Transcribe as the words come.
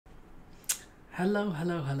Hello,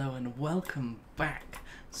 hello, hello, and welcome back.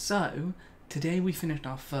 So, today we finished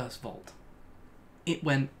our first vault. It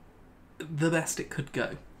went the best it could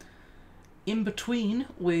go. In between,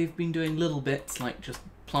 we've been doing little bits like just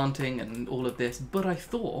planting and all of this, but I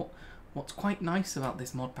thought what's quite nice about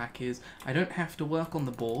this mod pack is I don't have to work on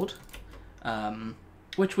the board,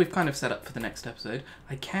 which we've kind of set up for the next episode.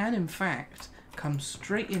 I can, in fact, come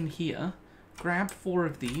straight in here, grab one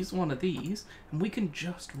of these, and we can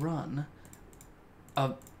just run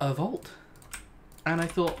a vault. And I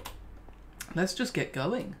thought, let's just get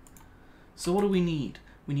going. So what do we need?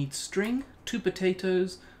 We need string, 2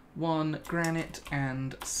 potatoes, 1 granite,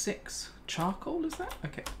 and 6 charcoal, is that?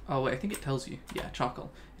 Okay. Oh wait, I think it tells you. Yeah,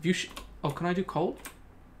 charcoal. If you oh, can I do coal?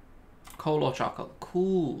 Coal or charcoal?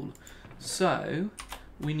 Cool. So,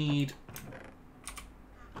 we need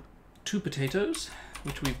 2 potatoes,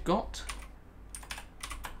 which we've got.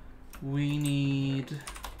 We need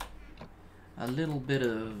a little bit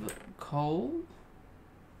of coal.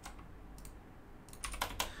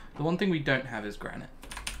 The one thing we don't have is granite.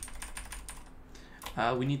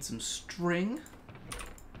 We need some string.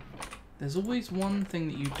 There's always one thing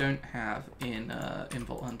that you don't have in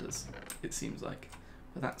Vault Hunters, it seems like.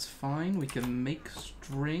 But that's fine, we can make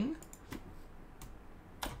string.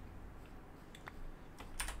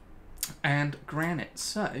 And granite.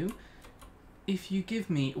 So, if you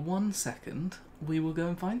give me 1 second, we will go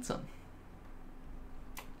and find some.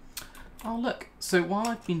 Oh look, so while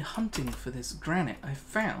I've been hunting for this granite, I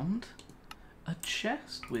found a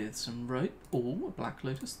chest with some rope. Oh, a black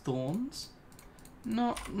lotus, thorns.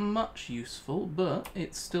 Not much useful, but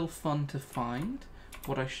it's still fun to find.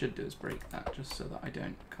 What I should do is break that, just so that I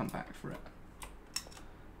don't come back for it.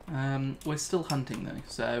 We're still hunting though,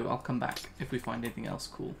 so I'll come back if we find anything else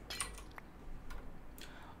cool.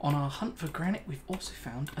 On our hunt for granite, we've also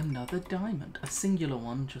found another diamond. A singular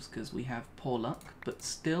one, just because we have poor luck, but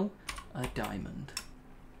still a diamond.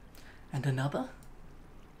 And another.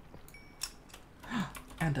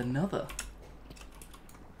 And another.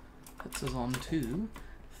 Puts us on to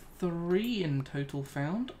 3 in total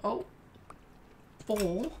found. Oh,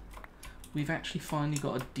 4. We've actually finally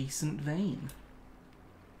got a decent vein.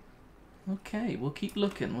 Okay, we'll keep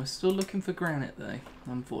looking. We're still looking for granite though,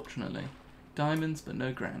 unfortunately. Diamonds, but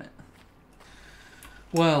no granite.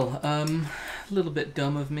 Well, a little bit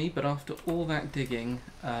dumb of me, but after all that digging,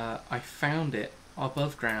 I found it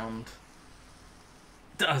above ground,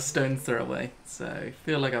 a stone's throw away. So I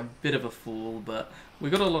feel like a bit of a fool, but we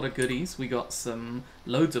got a lot of goodies. We got some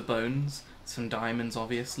loads of bones, some diamonds,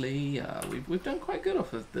 obviously. We've done quite good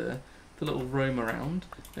off of the little roam around.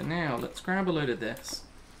 But now let's grab a load of this,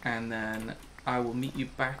 and then I will meet you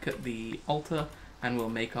back at the altar, and we'll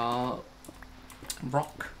make our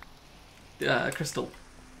rock crystal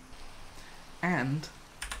and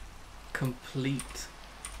complete.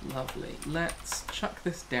 Lovely. Let's chuck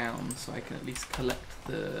this down so I can at least collect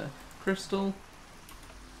the crystal.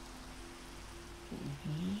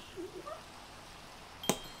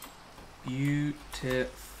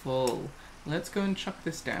 Beautiful. Let's go and chuck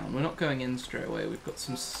this down. We're not going in straight away, we've got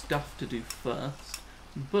some stuff to do first,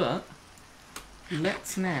 but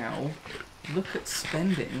let's now look at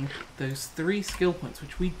spending those 3 skill points,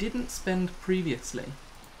 which we didn't spend previously.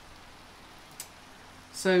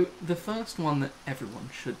 So the first one that everyone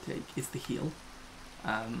should take is the heal.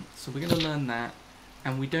 So we're going to learn that,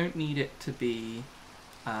 and we don't need it to be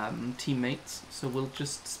teammates, so we'll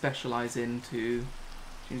just specialise into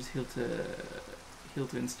change heal to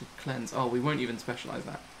instant cleanse. Oh, we won't even specialise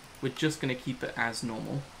that. We're just going to keep it as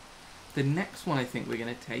normal. The next one I think we're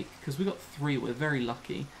going to take, because we got 3, we're very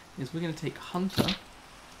lucky, is we're going to take Hunter,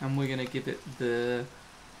 and we're going to give it the...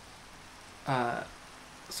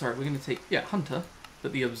 sorry, we're going to take, yeah, Hunter,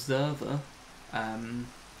 but the Observer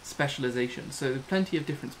specialization. So plenty of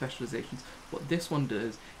different specializations. What this one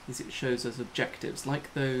does is it shows us objectives,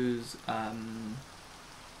 like those... I've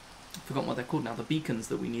forgotten what they're called now, the beacons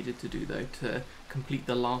that we needed to do, though, to complete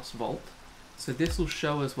the last vault. So this will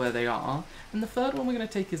show us where they are. And the third one we're going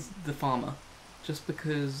to take is the farmer, just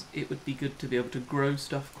because it would be good to be able to grow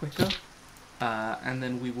stuff quicker. And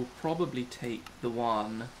then we will probably take the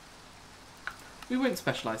one... We won't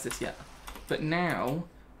specialise this yet, but now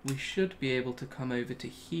we should be able to come over to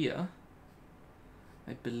here,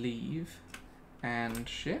 I believe, and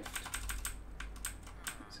shift.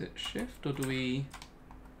 Is it shift, or do we...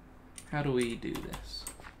 How do we do this?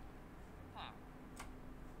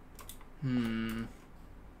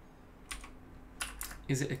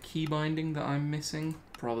 Is it a key binding that I'm missing?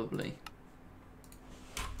 Probably.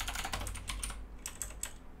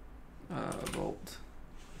 Vault.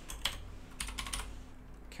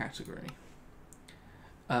 Category.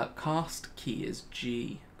 Cast key is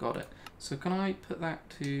G. Got it. So can I put that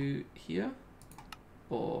to here?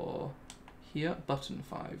 Or here? Button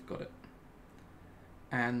 5. Got it.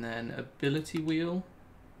 And then ability wheel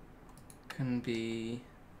can be...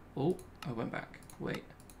 Oh, I went back. Wait.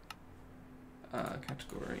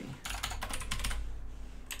 Category.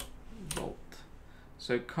 Vault.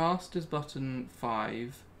 So cast is button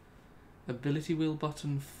 5. Ability wheel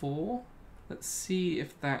button 4. Let's see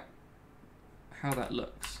if that... how that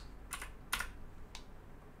looks.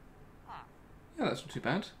 Yeah, that's not too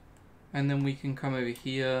bad. And then we can come over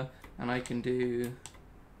here and I can do...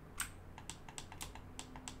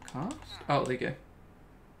 cast? Oh, there you go.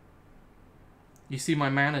 You see my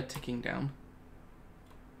mana ticking down.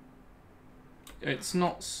 It's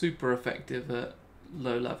not super effective at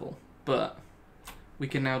low level, but we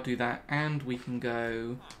can now do that, and we can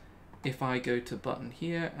go, if I go to button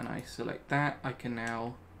here and I select that, I can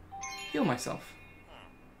now heal myself.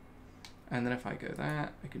 And then if I go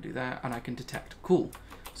that, I can do that, and I can detect. Cool.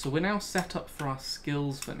 So we're now set up for our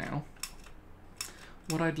skills for now.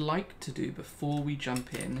 What I'd like to do before we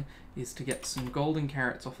jump in is to get some golden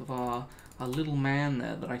carrots off of our little man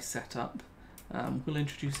there that I set up. We'll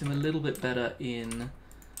introduce him a little bit better in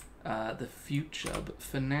the future, but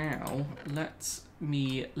for now, let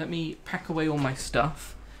me pack away all my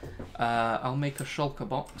stuff. I'll make a shulker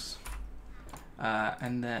box,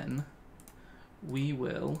 and then we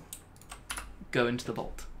will go into the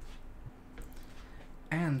vault.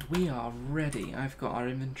 And we are ready. I've got our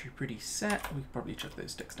inventory pretty set. We could probably chuck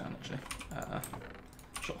those sticks down, actually.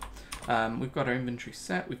 Sure. We've got our inventory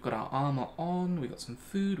set. We've got our armor on. We've got some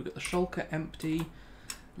food. We've got the shulker empty.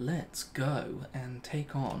 Let's go and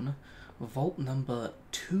take on vault number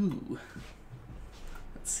 2.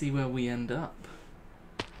 Let's see where we end up.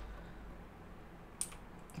 Do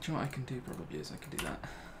you know what I can do probably is I can do that.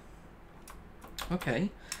 Okay.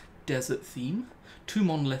 Desert theme. 2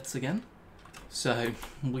 monoliths again. So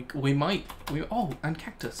we might... oh, and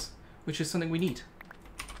cactus, which is something we need.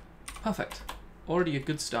 Perfect. Already a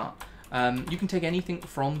good start. You can take anything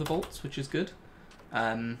from the vaults, which is good.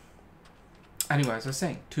 Anyway, as I was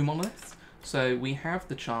saying, 2 monoliths. So we have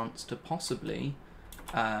the chance to possibly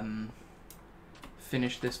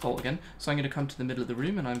finish this vault again. So I'm going to come to the middle of the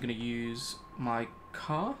room and I'm going to use my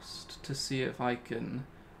cast to see if I can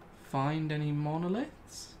find any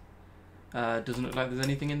monoliths. Doesn't look like there's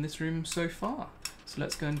anything in this room so far. So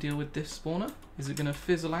let's go and deal with this spawner. Is it going to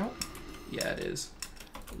fizzle out? Yeah, it is.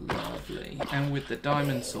 Lovely. And with the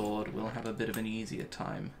diamond sword, we'll have a bit of an easier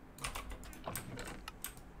time.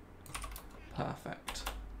 Perfect.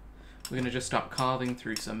 We're going to just start carving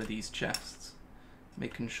through some of these chests,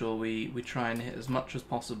 making sure we try and hit as much as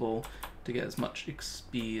possible to get as much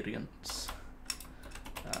experience.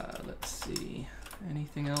 Let's see.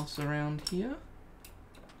 Anything else around here?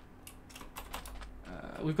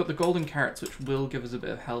 We've got the golden carrots, which will give us a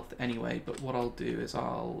bit of health anyway, but what I'll do is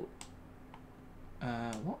I'll...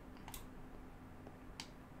 what?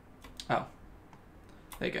 Oh.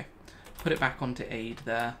 There you go. Put it back onto aid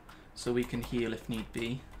there, so we can heal if need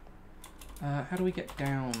be. How do we get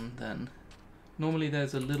down, then? Normally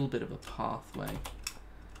there's a little bit of a pathway.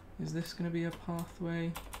 Is this going to be a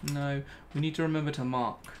pathway? No. We need to remember to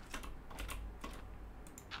mark.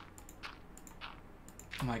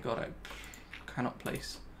 Oh my god, I cannot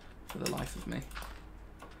place for the life of me.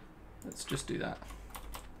 Let's just do that.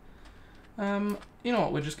 You know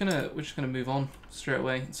what? We're just gonna move on straight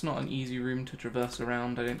away. It's not an easy room to traverse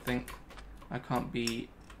around, I don't think. I can't be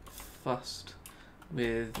fussed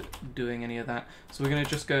with doing any of that. So we're gonna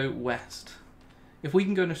just go west. If we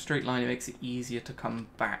can go in a straight line, it makes it easier to come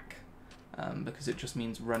back, because it just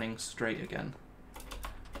means running straight again.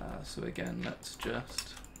 So again, let's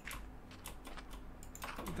just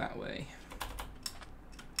that way.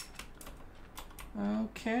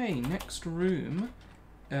 Okay, next room.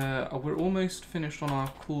 We're almost finished on our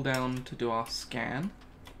cooldown to do our scan.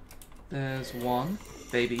 There's one.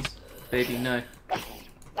 Babies. Baby, no.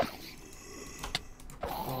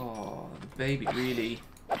 Oh, the baby really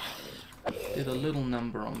did a little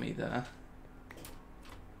number on me there.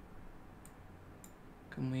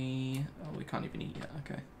 Can we... oh, we can't even eat yet.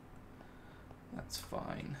 Okay. That's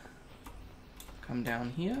fine. Come down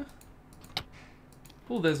here.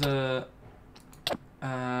 Oh, there's a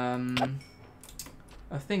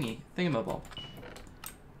thingamabob.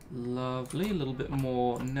 Lovely, a little bit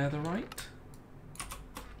more netherite.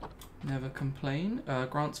 Never complain.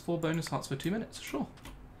 Grants 4 bonus hearts for 2 minutes. Sure.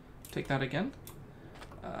 Take that again.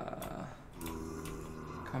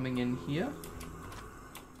 Coming in here.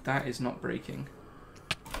 That is not breaking.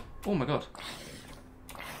 Oh my god.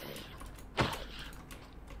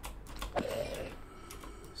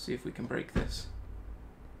 See if we can break this.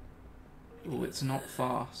 Oh, it's not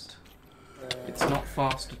fast. It's not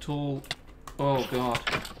fast at all. Oh god.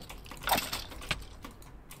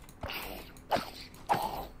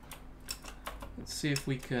 Let's see if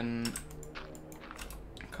we can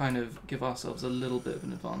kind of give ourselves a little bit of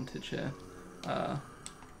an advantage here. Yeah,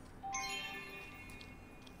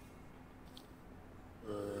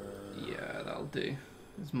 that'll do.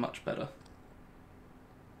 It's much better.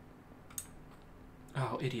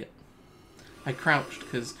 Oh, idiot. I crouched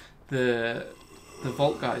because the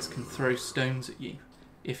vault guys can throw stones at you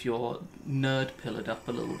if you're nerd pillared up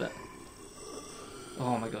a little bit.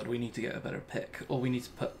 Oh my god, we need to get a better pick. Or we need to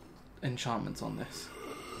put enchantments on this.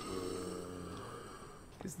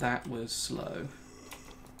 Because that was slow.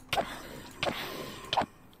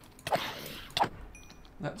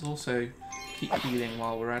 Let's also keep healing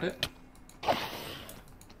while we're at it.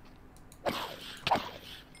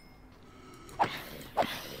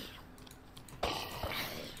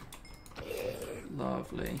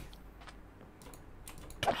 Lovely.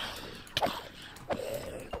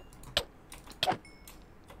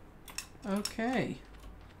 Okay,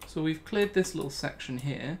 so we've cleared this little section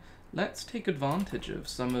here. Let's take advantage of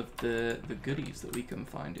some of the goodies that we can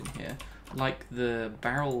find in here, like the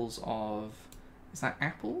barrels of, is that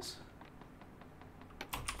apples?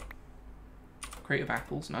 Crate of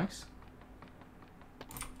apples, nice.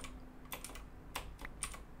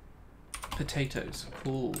 Potatoes,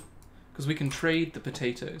 cool. Because we can trade the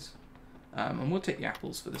potatoes. And we'll take the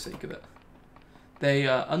apples for the sake of it. They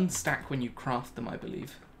unstack when you craft them, I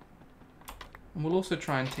believe. And we'll also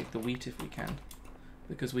try and take the wheat if we can.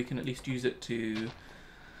 Because we can at least use it to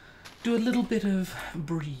do a little bit of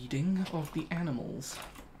breeding of the animals.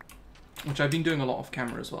 Which I've been doing a lot off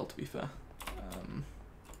camera as well, to be fair.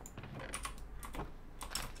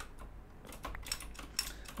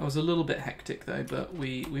 I was a little bit hectic though, but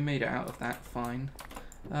we made it out of that fine.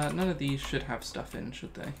 None of these should have stuff in,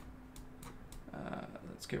 should they?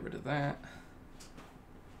 Let's get rid of that.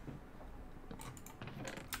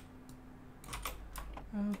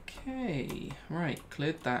 Okay, right,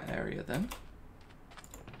 cleared that area then.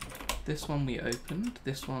 This one we opened,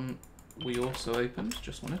 this one we also opened,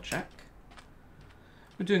 just want to check.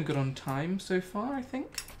 We're doing good on time so far, I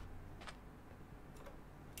think.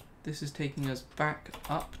 This is taking us back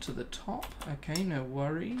up to the top. Okay, no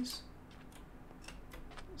worries.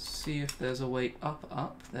 See if there's a way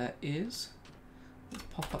up. There is. Let's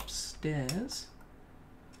pop upstairs.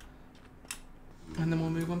 And then we'll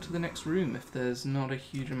move on to the next room if there's not a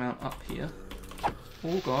huge amount up here.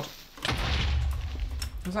 Oh god.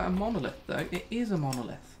 Was that a monolith though? It is a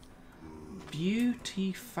monolith.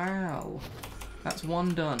 Beautiful. That's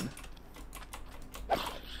one done.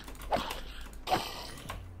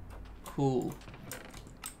 Cool.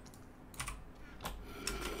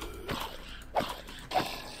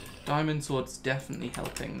 Diamond Sword's definitely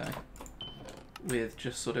helping though. With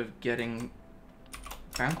just sort of getting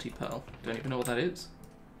Bounty Pearl. Don't even know what that is.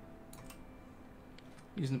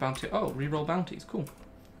 Using the bounty. Oh, reroll bounties. Cool.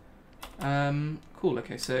 Cool.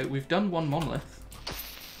 Okay, so we've done one monolith.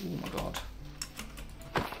 Oh my god.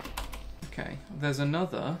 Okay, there's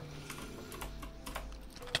another.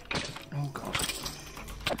 Oh god.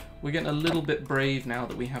 We're getting a little bit brave now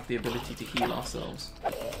that we have the ability to heal ourselves.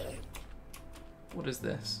 What is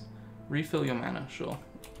this? Refill your mana, sure.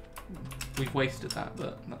 We've wasted that,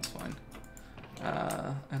 but that's fine.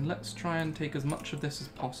 And let's try and take as much of this as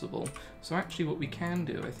possible. So actually what we can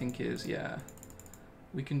do, I think, is, yeah,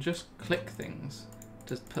 we can just click things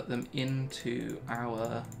to put them into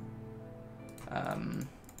our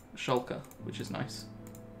shulker, which is nice.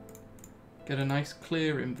 Get a nice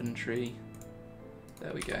clear inventory.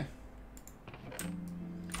 There we go.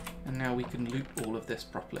 And now we can loot all of this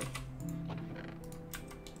properly.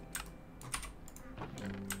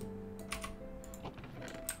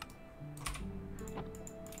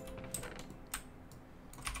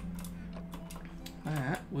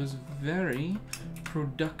 That was very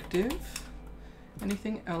productive.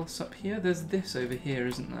 Anything else up here? There's this over here,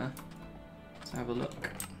 isn't there? Let's have a look.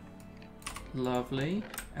 Lovely.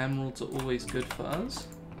 Emeralds are always good for us.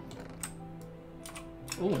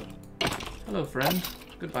 Oh, hello friend.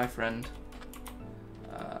 Goodbye friend.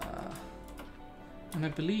 And I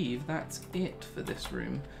believe that's it for this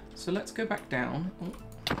room. So let's go back down. Oh.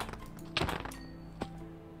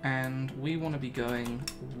 And we want to be going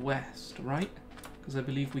west, right? Because I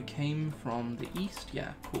believe we came from the east.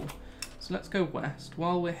 Yeah, cool. So let's go west.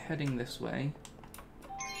 While we're heading this way,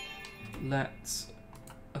 let's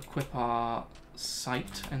equip our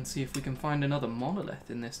sight and see if we can find another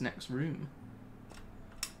monolith in this next room.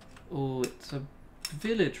 Oh, it's a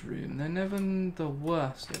Village room. They're never the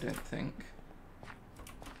worst, I don't think.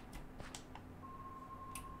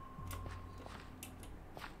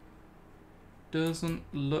 Doesn't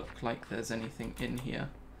look like there's anything in here.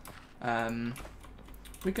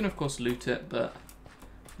 We can of course loot it, but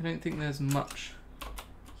I don't think there's much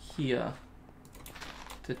here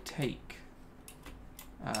to take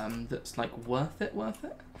that's like worth it.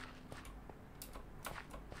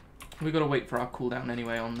 We've got to wait for our cooldown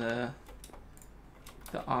anyway on the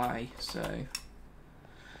eye, so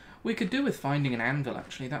we could do with finding an anvil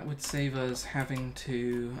actually. That would save us having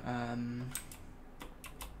to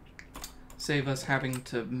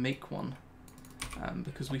make one,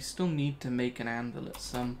 because we still need to make an anvil at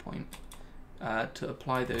some point to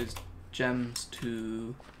apply those gems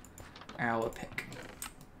to our pick,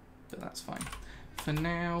 but that's fine. For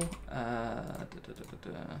now,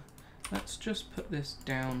 let's just put this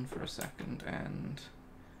down for a second and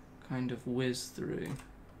kind of whiz through.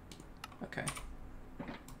 Okay.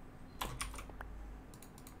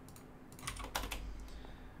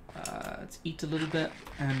 Let's eat a little bit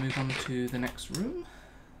and move on to the next room.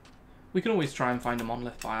 We can always try and find a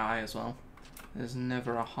monolith by eye as well. There's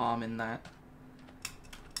never a harm in that.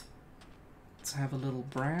 Let's have a little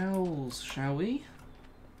browse, shall we?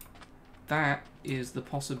 That is the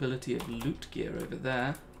possibility of loot gear over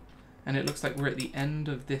there. And it looks like we're at the end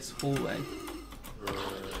of this hallway.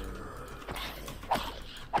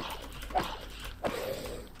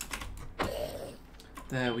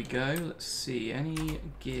 There we go. Let's see. Any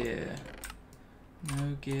gear?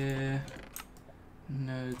 No gear.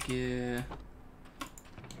 No gear.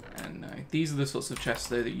 And no. These are the sorts of chests,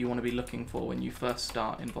 though, that you want to be looking for when you first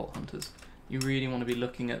start in Vault Hunters. You really want to be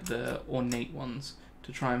looking at the ornate ones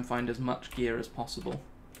to try and find as much gear as possible.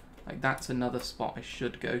 Like, that's another spot I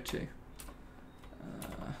should go to.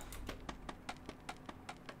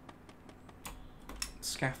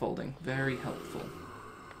 Scaffolding. Very helpful.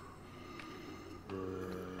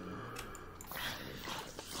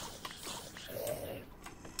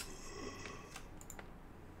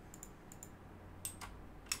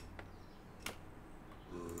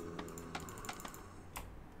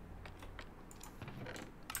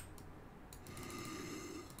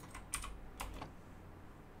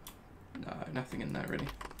 No, nothing in there really.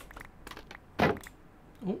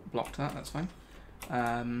 Oh, blocked that, that's fine.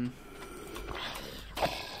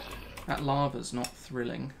 That lava's not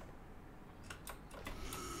thrilling.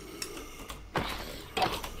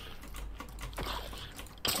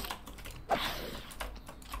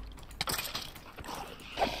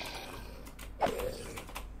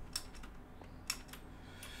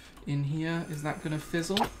 In here, is that going to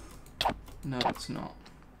fizzle? No, it's not.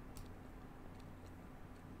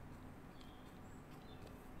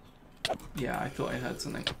 Yeah, I thought I heard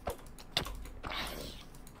something.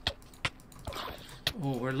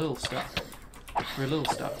 Oh, we're a little stuck. We're a little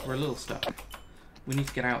stuck. We're a little stuck. We need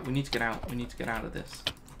to get out. We need to get out. We need to get out of this.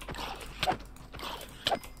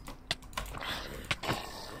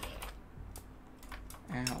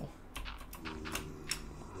 Ow.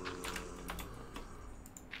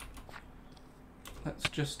 Let's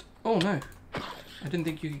just... Oh, no. I didn't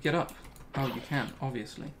think you could get up. Oh, you can,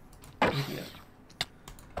 obviously. Idiot.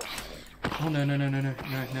 Oh, no, no, no, no, no,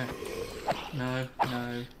 no, no. No,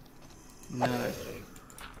 no. No.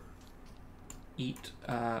 Eat,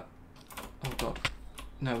 oh god.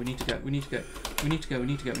 No, we need to go, we need to go. We need to go, we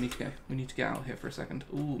need to go, we need to go. We need to get out of here for a second.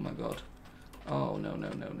 Oh my god. Oh, no, no,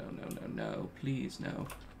 no, no, no, no, no. Please, no.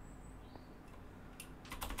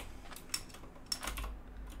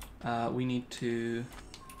 We need to,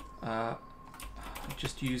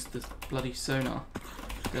 just use the bloody sonar.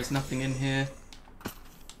 There's nothing in here.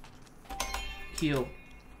 Heal.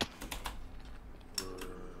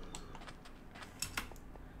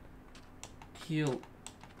 Heal.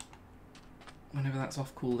 Whenever that's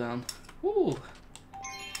off cooldown. Ooh!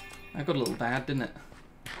 That got a little bad, didn't it?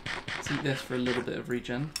 Let's eat this for a little bit of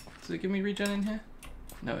regen. Does it give me regen in here?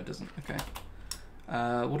 No, it doesn't. Okay.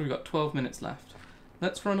 What have we got? 12 minutes left.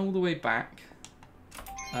 Let's run all the way back.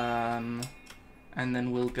 And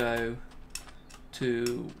then we'll go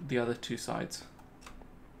to the other two sides.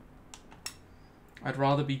 I'd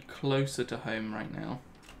rather be closer to home right now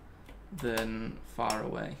than far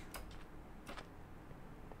away.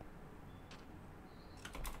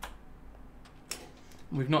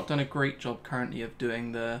 We've not done a great job currently of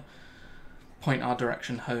doing the point our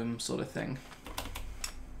direction home sort of thing.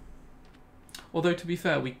 Although, to be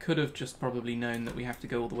fair, we could have just probably known that we have to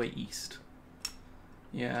go all the way east.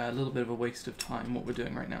 Yeah, a little bit of a waste of time, what we're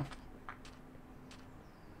doing right now.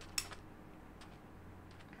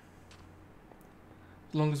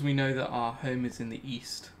 As long as we know that our home is in the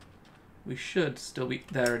east, We should still be...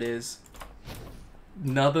 There it is.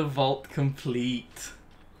 Another vault complete.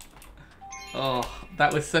 Oh,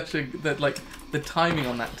 that was such a... Like, the timing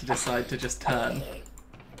on that to decide to just turn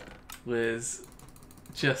was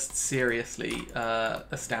just seriously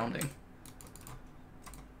astounding.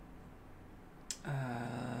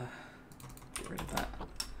 Get rid of that.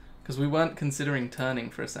 Because we weren't considering turning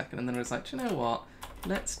for a second, and then it was like, do you know what?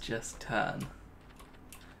 Let's just turn.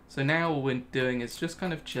 So now all we're doing is just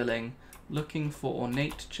kind of chilling, looking for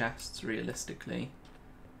ornate chests realistically.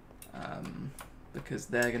 Because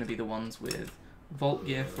they're going to be the ones with vault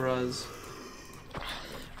gear for us.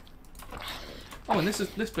 Oh, and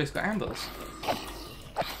this place got ambers.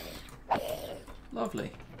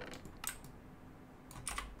 Lovely.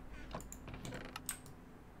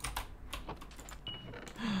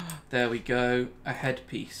 There we go, a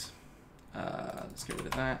headpiece. Let's get rid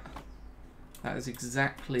of that. That is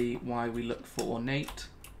exactly why we look for ornate.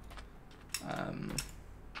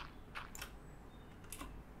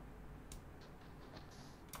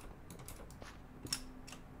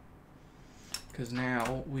 Because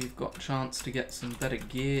now we've got a chance to get some better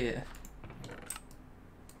gear.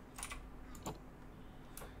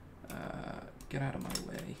 Get out of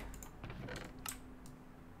my way.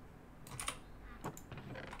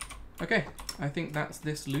 Okay, I think that's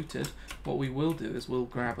this looted. What we will do is we'll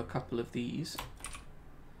grab a couple of these.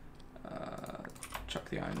 Chuck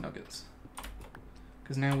the iron nuggets.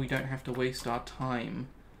 Because now we don't have to waste our time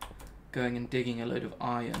going and digging a load of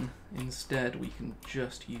iron. Instead, we can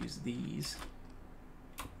just use these.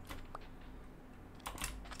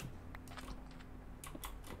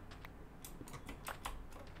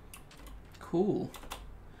 Cool.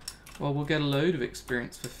 Well, we'll get a load of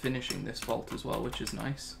experience for finishing this vault as well, which is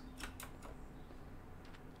nice.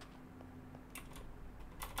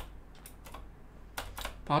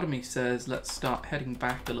 Part of me says let's start heading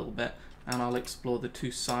back a little bit and I'll explore the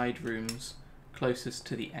two side rooms closest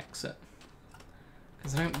to the exit.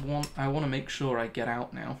 Because I want to make sure I get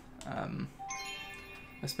out now.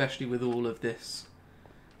 Especially with all of this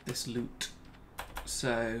loot.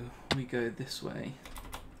 So we go this way.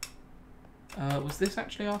 Was this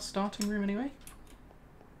actually our starting room anyway?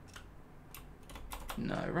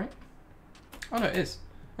 No, right? Oh no, it is.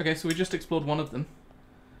 Okay, so we just explored one of them.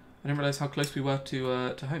 I didn't realise how close we were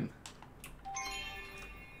to home.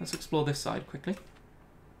 Let's explore this side quickly.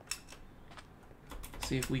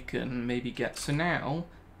 See if we can maybe get... So now,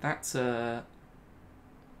 that's a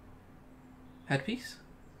headpiece.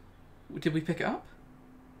 Did we pick it up?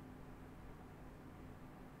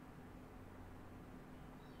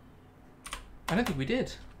 I don't think we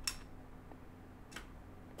did.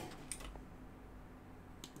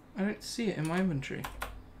 I don't see it in my inventory.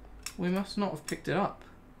 We must not have picked it up.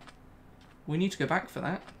 We need to go back for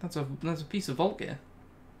that. That's a piece of vault gear.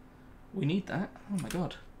 We need that. Oh my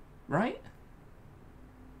god. Right?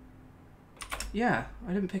 Yeah,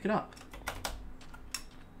 I didn't pick it up.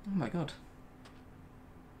 Oh my god.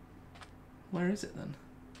 Where is it then?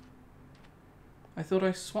 I thought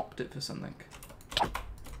I swapped it for something.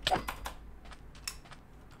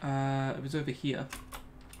 It was over here.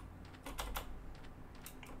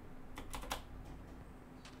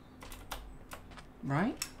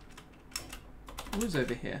 Right? It was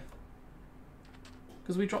over here.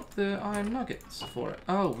 Because we dropped the iron nuggets for it.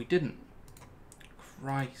 Oh, we didn't.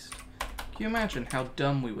 Christ. Can you imagine how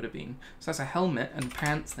dumb we would have been? So that's a helmet and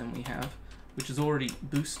pants then we have, which is already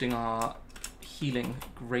boosting our healing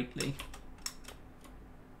greatly.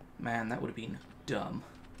 Man, that would have been dumb.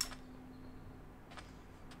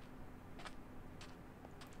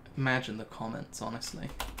 Imagine the comments, honestly.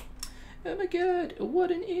 Oh my god,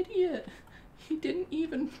 what an idiot. He didn't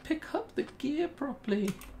even pick up the gear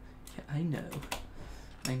properly. Yeah, I know.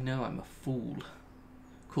 I know I'm a fool.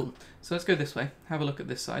 Cool. So let's go this way. Have a look at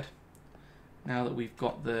this side. Now that we've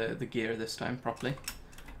got the gear this time properly.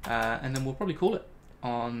 And then we'll probably call it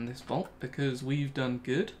on this vault because we've done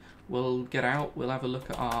good. We'll get out. We'll have a look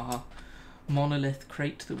at our monolith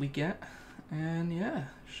crate that we get. And yeah,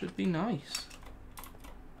 should be nice.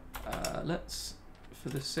 Let's, for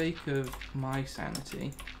the sake of my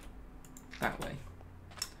sanity, that way.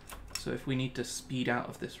 So if we need to speed out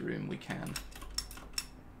of this room, we can.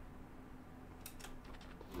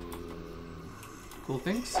 Cool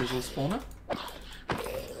thing, sizzle spawner.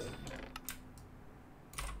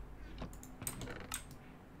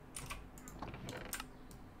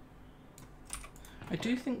 I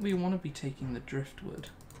do think we want to be taking the driftwood.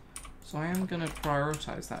 So I am going to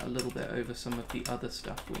prioritise that a little bit over some of the other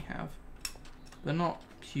stuff we have. But not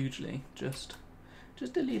hugely, just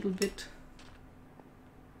a little bit.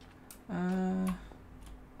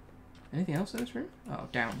 Anything else in this room? Oh,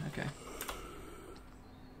 down, okay.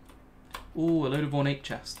 Ooh, a load of ornate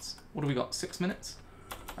chests. What do we got? 6 minutes?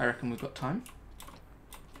 I reckon we've got time.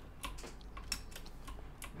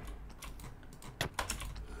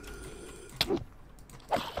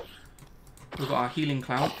 We've got our healing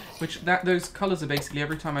cloud, which those colours are basically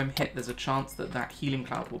every time I'm hit, there's a chance that that healing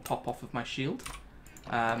cloud will pop off of my shield,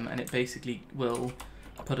 and it basically will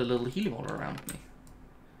put a little healing aura around me,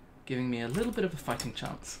 giving me a little bit of a fighting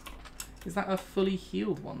chance. Is that a fully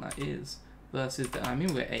healed one? That is. Versus, I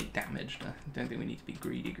mean, we're 8 damaged. I don't think we need to be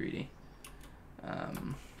greedy.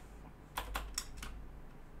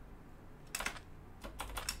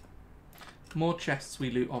 More chests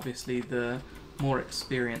we loot, obviously, the more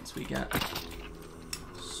experience we get.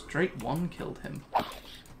 Straight one killed him.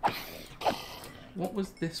 What was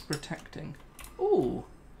this protecting? Ooh!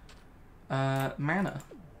 Mana.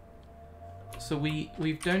 So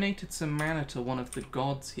we've donated some mana to one of the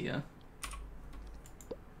gods here.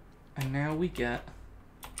 And now we get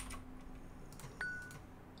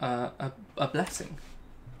a blessing.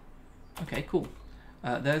 Okay, cool.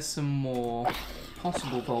 There's some more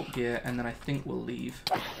possible vault gear, and then I think we'll leave.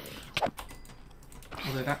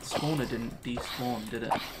 Although that spawner didn't despawn, did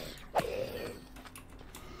it?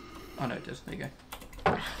 Oh no, it does. There you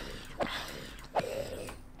go.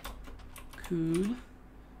 Cool.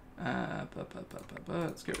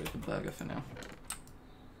 Let's get rid of the burger for now.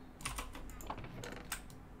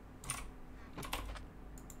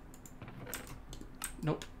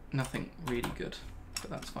 Nope, nothing really good, but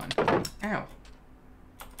that's fine. Ow!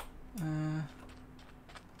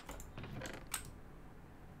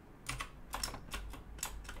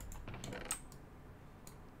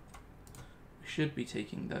 We should be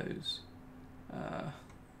taking those.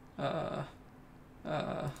 I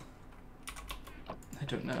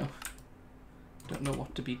don't know. Don't know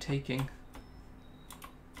what to be taking.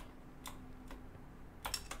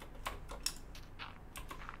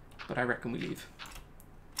 But I reckon we leave.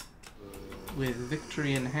 With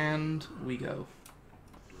victory in hand, we go.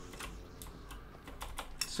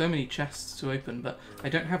 So many chests to open, but I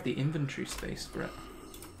don't have the inventory space for it.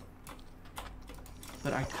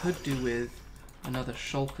 But I could do with another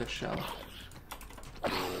shulker shell,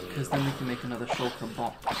 because then we can make another shulker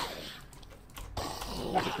box.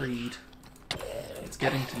 Oh, the greed. It's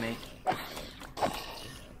getting to me.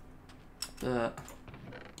 But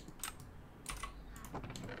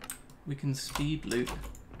we can speed loot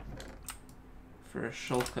for a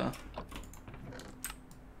shulker.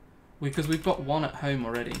 Because we've got one at home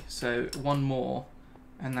already, so one more,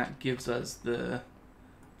 and that gives us the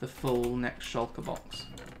full next shulker box.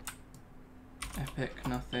 Epic,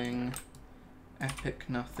 nothing. Epic,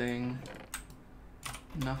 nothing.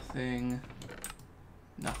 Nothing.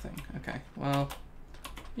 Nothing. Okay, well,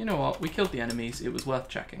 you know what? We killed the enemies. It was worth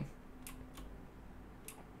checking.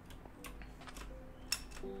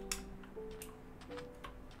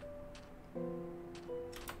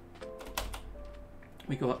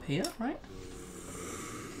 We go up here, right?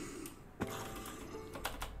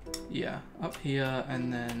 Yeah, up here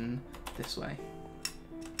and then this way.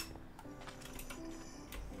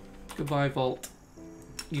 Goodbye, Vault.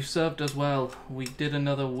 You served us well. We did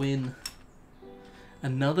another win.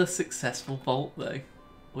 Another successful Vault, though.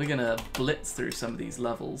 We're gonna blitz through some of these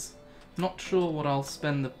levels. Not sure what I'll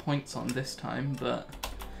spend the points on this time, but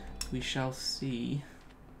we shall see.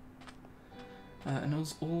 And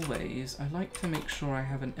as always, I like to make sure I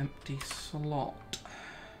have an empty slot.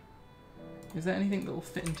 Is there anything that will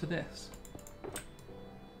fit into this?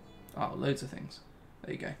 Oh, loads of things.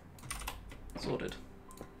 There you go. Sorted.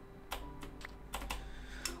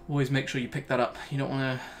 Always make sure you pick that up. You don't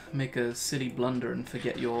want to make a silly blunder and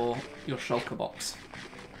forget your shulker box.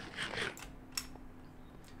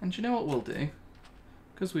 And you know what we'll do?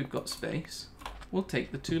 Because we've got space, we'll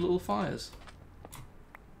take the 2 little fires.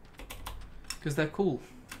 Because they're cool.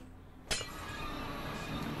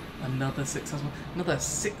 Another successful, another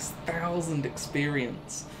 6,000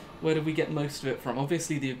 experience. Where did we get most of it from?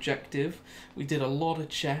 Obviously the objective. We did a lot of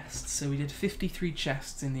chests, so we did 53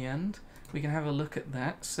 chests in the end. We can have a look at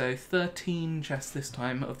that. So 13 chests this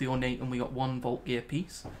time of the ornate, and we got 1 vault gear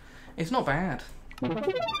piece. It's not bad.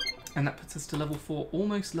 And that puts us to level 4,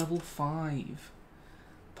 almost level 5.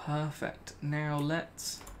 Perfect. Now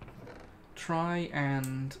let's try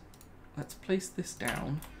and let's place this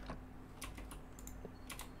down.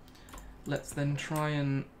 Let's then try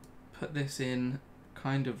and put this in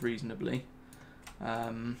kind of reasonably.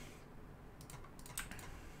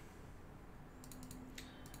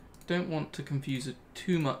 Don't want to confuse it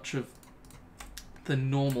too much of the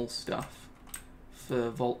normal stuff for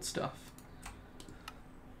vault stuff.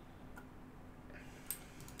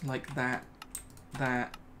 Like that,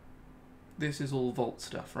 This is all vault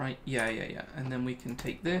stuff, right? Yeah. And then we can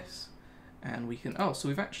take this, and we can... Oh, so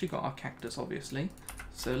we've actually got our cactus, obviously.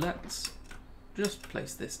 So let's just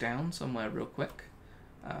place this down somewhere real quick.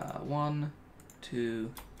 1,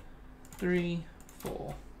 2, 3,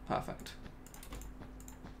 4. Perfect.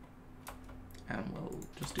 And we'll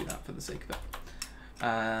just do that for the sake of it.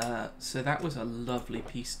 So that was a lovely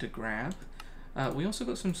piece to grab. We also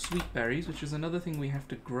got some sweet berries, which is another thing we have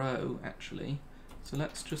to grow, actually. So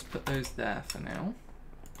let's just put those there for now.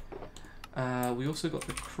 We also got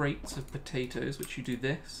the crates of potatoes, which you do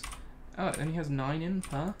this. Oh, it only has 9 in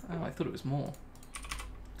per? Oh, I thought it was more.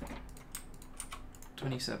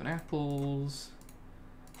 27 apples.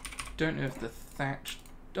 Don't know if the thatch...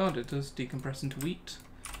 Oh, it does decompress into wheat.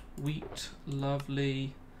 Wheat,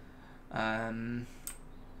 lovely.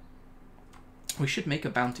 We should make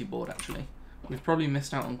a bounty board, actually. We've probably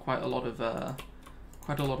missed out on quite a lot of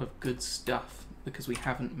good stuff because we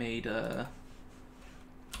haven't made a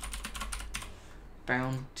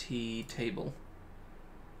bounty table,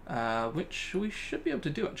 which we should be able to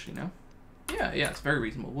do actually now. Yeah, it's very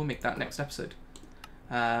reasonable. We'll make that next episode.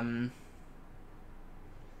 Yeah,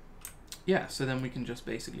 so then we can just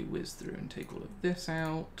basically whiz through and take all of this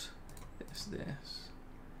out, this,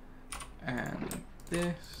 and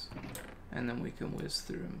this, and then we can whiz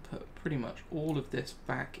through and put pretty much all of this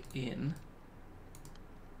back in.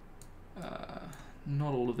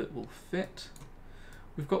 Not all of it will fit.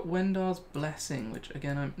 We've got Wendar's Blessing, which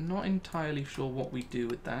again I'm not entirely sure what we do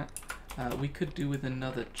with that. We could do with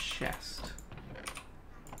another chest.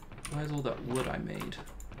 Where's all that wood I made?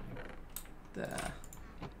 There.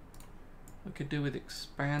 We could do with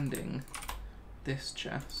expanding this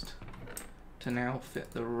chest to now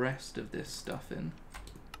fit the rest of this stuff in.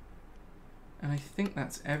 And I think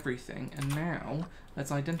that's everything. And now,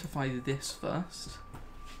 let's identify this first.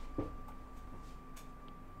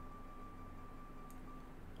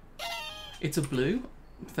 It's a blue,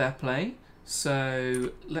 fair play.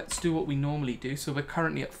 So let's do what we normally do. So we're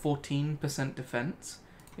currently at 14% defense.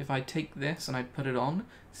 If I take this and I put it on,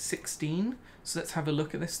 16. So let's have a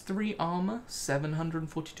look at this. 3 armor,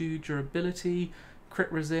 742 durability,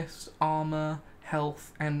 crit resist, armor,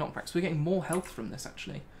 health, and knockback. So we're getting more health from this,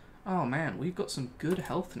 actually. Oh man, we've got some good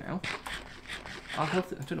health now. Our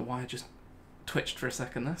health, I don't know why I just twitched for a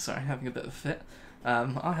second there. Sorry, having a bit of a fit.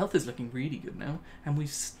 Our health is looking really good now, and we've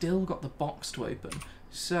still got the box to open.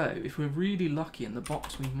 So if we're really lucky in the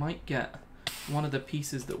box, we might get one of the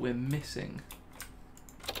pieces that we're missing.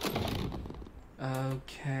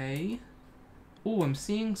 Okay. Oh, I'm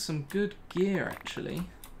seeing some good gear, actually.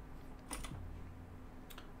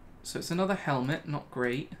 So it's another helmet, not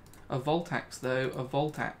great. A Volt Axe, though, a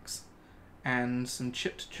Volt Axe. And some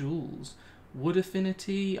chipped jewels. Wood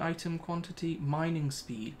affinity, item quantity, mining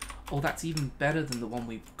speed. Oh, that's even better than the one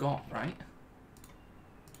we've got, right?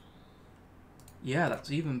 Yeah,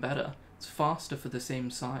 that's even better. It's faster for the same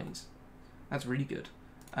size. That's really good.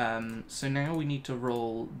 So now we need to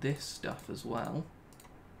roll this stuff as well.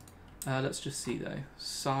 Let's just see though.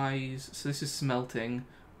 Size. So this is smelting.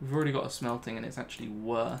 We've already got a smelting and it's actually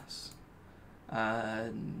worse.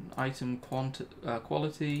 Item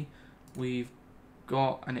quality. We've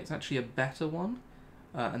got, and it's actually a better one.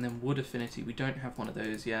 And then wood affinity. We don't have one of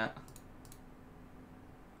those yet.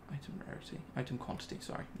 Item rarity. Item quantity,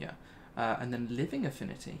 sorry. Yeah. And then living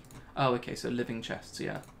affinity. Oh, okay, so living chests,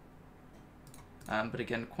 yeah. But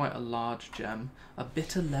again, quite a large gem. A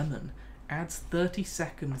bitter lemon adds 30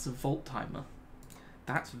 seconds of vault timer.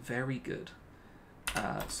 That's very good.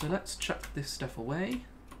 So let's chuck this stuff away.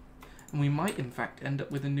 And we might, in fact, end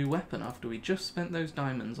up with a new weapon after we just spent those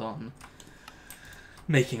diamonds on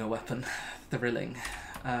making a weapon. Thrilling.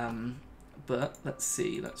 But let's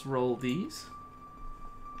see. Let's roll these.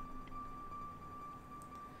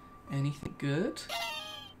 Anything good?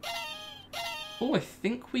 Oh, I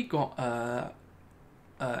think we got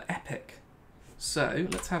epic. So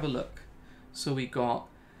let's have a look. So we got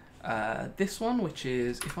this one, which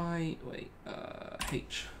is, if I wait,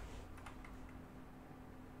 H.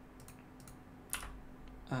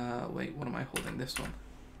 Wait, what am I holding? This one,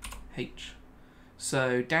 H.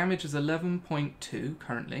 So damage is 11.2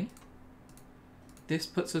 currently. This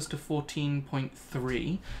puts us to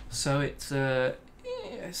 14.3. So it's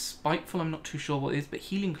spiteful. I'm not too sure what it is, but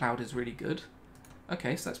healing cloud is really good.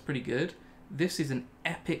 Okay, so that's pretty good. This is an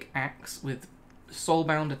epic axe with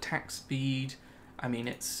soulbound attack speed. I mean,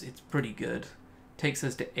 it's pretty good. Takes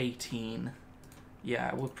us to 18.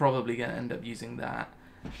 Yeah, we're probably going to end up using that.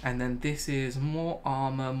 And then this is more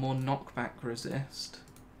armor, more knockback resist.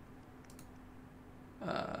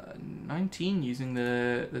 19 using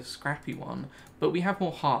the scrappy one. But we have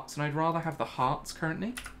more hearts, and I'd rather have the hearts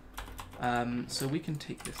currently. So we can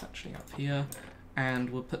take this actually up here, and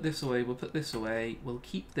we'll put this away, we'll put this away, we'll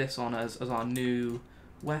keep this on as our new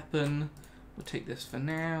weapon. We'll take this for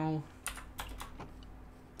now.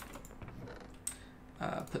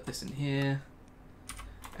 Put this in here.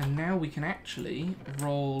 And now we can actually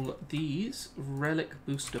roll these relic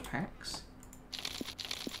booster packs.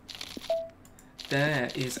 There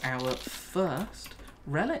is our first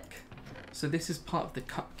relic. So this is part of the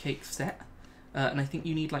cupcake set. And I think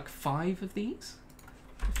you need like 5 of these.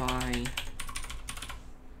 If I...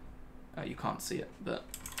 Oh, you can't see it, but...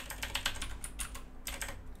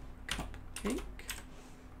 Cupcake.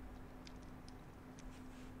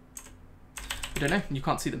 I don't know, you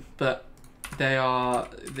can't see them, but they are...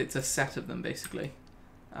 It's a set of them, basically.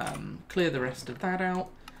 Clear the rest of that out.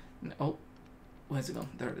 Oh, where's it gone?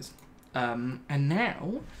 There it is. And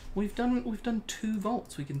now we've done 2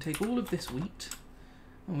 vaults. We can take all of this wheat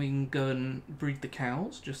and we can go and breed the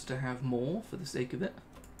cows just to have more for the sake of it.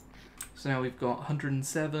 So now we've got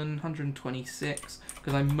 107, 126,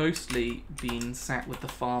 because I've mostly been sat with the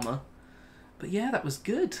farmer. But yeah, that was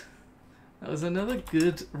good. That was another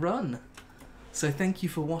good run. So thank you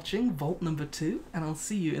for watching Vault number 2, and I'll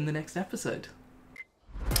see you in the next episode.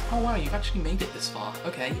 Oh wow, you've actually made it this far.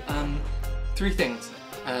 Okay, 3 things.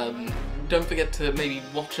 Don't forget to maybe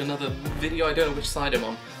watch another video. I don't know which side I'm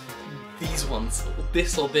on. These ones,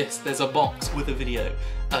 this or this, there's a box with a video.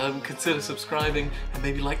 Consider subscribing and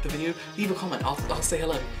maybe like the video. Leave a comment, I'll say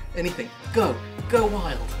hello. Anything. Go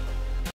wild.